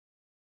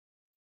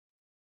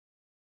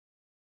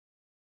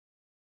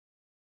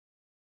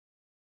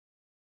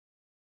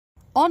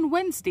On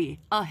Wednesday,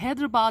 a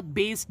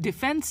Hyderabad-based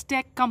defense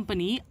tech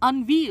company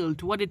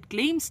unveiled what it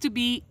claims to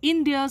be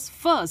India's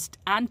first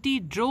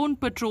anti-drone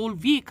patrol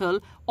vehicle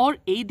or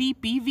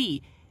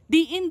ADPV,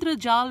 the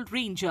Indrajal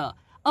Ranger,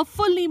 a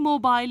fully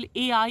mobile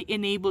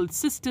AI-enabled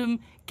system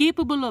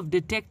capable of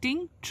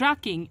detecting,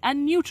 tracking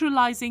and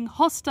neutralizing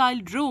hostile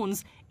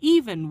drones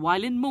even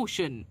while in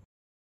motion.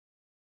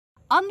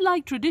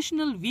 Unlike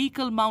traditional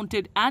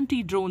vehicle-mounted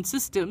anti-drone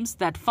systems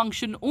that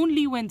function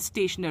only when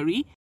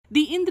stationary,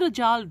 the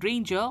Indrajal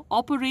Ranger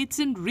operates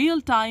in real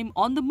time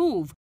on the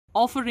move,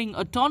 offering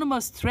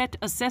autonomous threat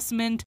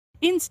assessment,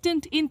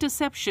 instant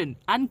interception,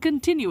 and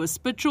continuous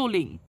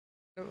patrolling.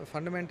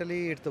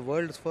 Fundamentally, it's the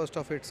world's first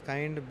of its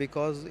kind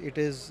because it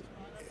is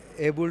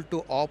able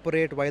to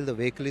operate while the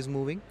vehicle is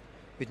moving,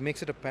 which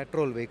makes it a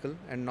patrol vehicle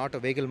and not a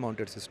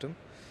vehicle-mounted system.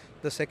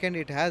 The second,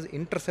 it has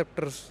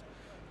interceptors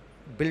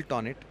built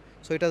on it,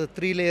 so it has a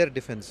three-layer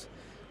defense.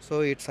 So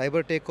it's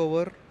cyber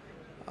takeover,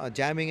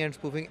 jamming and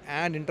spoofing,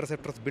 and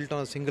interceptors built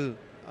on a single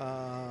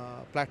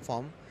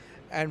platform,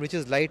 and which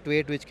is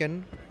lightweight, which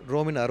can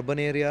roam in urban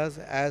areas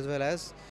as well as